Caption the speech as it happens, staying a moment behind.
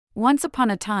Once upon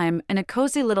a time, in a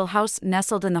cozy little house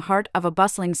nestled in the heart of a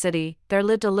bustling city, there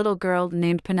lived a little girl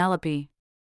named Penelope.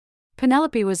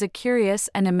 Penelope was a curious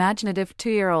and imaginative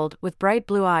 2-year-old with bright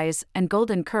blue eyes and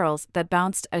golden curls that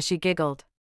bounced as she giggled.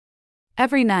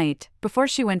 Every night, before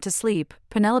she went to sleep,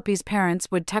 Penelope's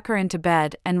parents would tuck her into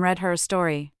bed and read her a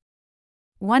story.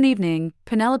 One evening,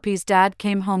 Penelope's dad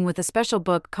came home with a special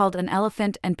book called An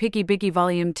Elephant and Piggy Biggy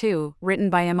Volume 2, written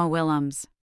by Emma Willems.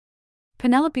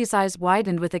 Penelope's eyes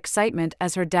widened with excitement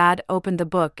as her dad opened the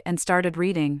book and started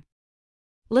reading.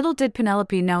 Little did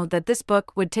Penelope know that this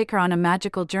book would take her on a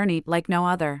magical journey like no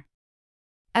other.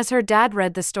 As her dad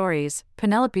read the stories,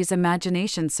 Penelope's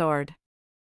imagination soared.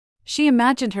 She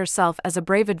imagined herself as a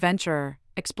brave adventurer,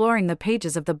 exploring the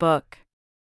pages of the book.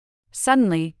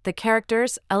 Suddenly, the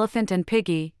characters, Elephant and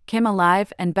Piggy, came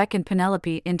alive and beckoned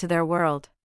Penelope into their world.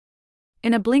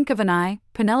 In a blink of an eye,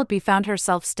 Penelope found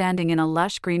herself standing in a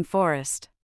lush green forest.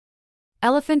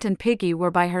 Elephant and Piggy were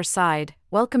by her side,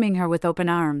 welcoming her with open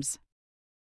arms.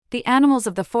 The animals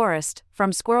of the forest,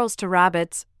 from squirrels to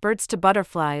rabbits, birds to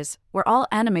butterflies, were all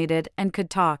animated and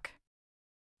could talk.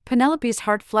 Penelope's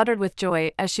heart fluttered with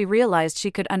joy as she realized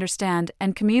she could understand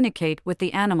and communicate with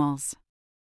the animals.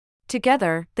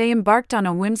 Together, they embarked on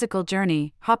a whimsical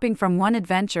journey, hopping from one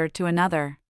adventure to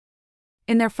another.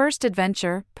 In their first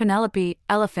adventure, Penelope,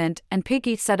 Elephant, and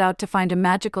Piggy set out to find a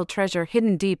magical treasure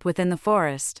hidden deep within the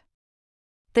forest.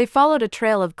 They followed a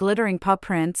trail of glittering paw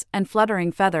prints and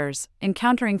fluttering feathers,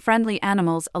 encountering friendly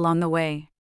animals along the way.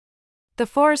 The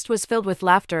forest was filled with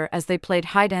laughter as they played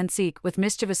hide-and-seek with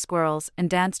mischievous squirrels and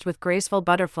danced with graceful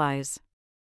butterflies.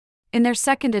 In their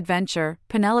second adventure,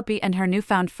 Penelope and her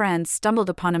newfound friends stumbled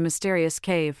upon a mysterious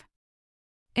cave.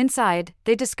 Inside,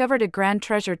 they discovered a grand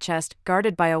treasure chest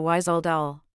guarded by a wise old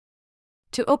owl.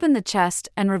 To open the chest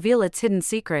and reveal its hidden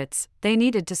secrets, they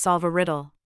needed to solve a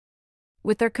riddle.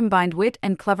 With their combined wit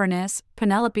and cleverness,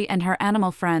 Penelope and her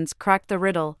animal friends cracked the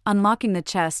riddle, unlocking the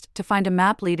chest to find a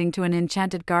map leading to an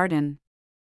enchanted garden.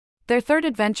 Their third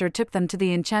adventure took them to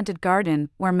the enchanted garden,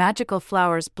 where magical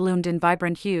flowers bloomed in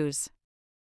vibrant hues.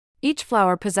 Each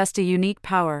flower possessed a unique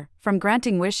power, from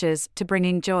granting wishes to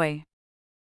bringing joy.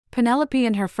 Penelope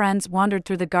and her friends wandered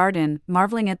through the garden,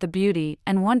 marveling at the beauty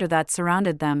and wonder that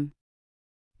surrounded them.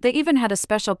 They even had a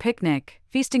special picnic,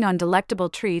 feasting on delectable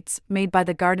treats made by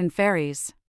the garden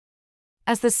fairies.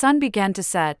 As the sun began to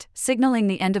set, signaling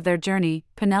the end of their journey,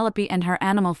 Penelope and her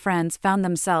animal friends found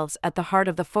themselves at the heart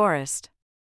of the forest.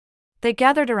 They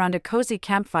gathered around a cozy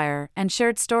campfire and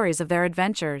shared stories of their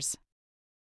adventures.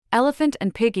 Elephant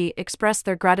and Piggy expressed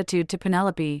their gratitude to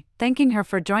Penelope, thanking her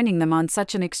for joining them on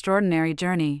such an extraordinary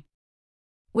journey.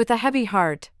 With a heavy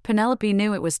heart, Penelope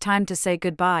knew it was time to say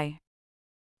goodbye.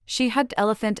 She hugged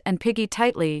Elephant and Piggy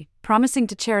tightly, promising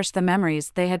to cherish the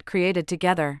memories they had created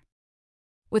together.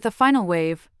 With a final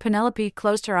wave, Penelope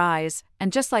closed her eyes,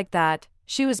 and just like that,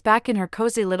 she was back in her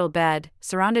cozy little bed,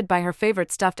 surrounded by her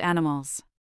favorite stuffed animals.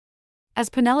 As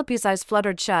Penelope's eyes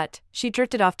fluttered shut, she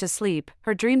drifted off to sleep,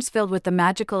 her dreams filled with the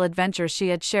magical adventure she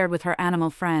had shared with her animal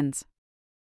friends.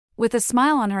 With a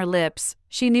smile on her lips,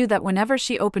 she knew that whenever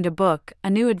she opened a book, a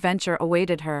new adventure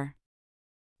awaited her.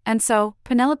 And so,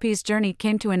 Penelope's journey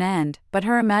came to an end, but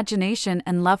her imagination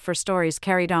and love for stories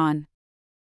carried on.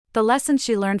 The lessons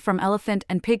she learned from Elephant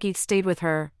and Piggy stayed with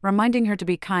her, reminding her to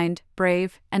be kind,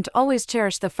 brave, and to always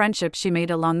cherish the friendships she made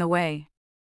along the way.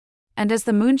 And as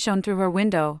the moon shone through her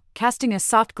window, casting a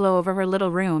soft glow over her little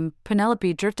room,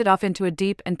 Penelope drifted off into a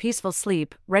deep and peaceful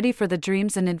sleep, ready for the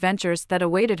dreams and adventures that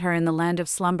awaited her in the land of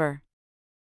slumber.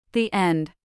 The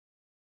end.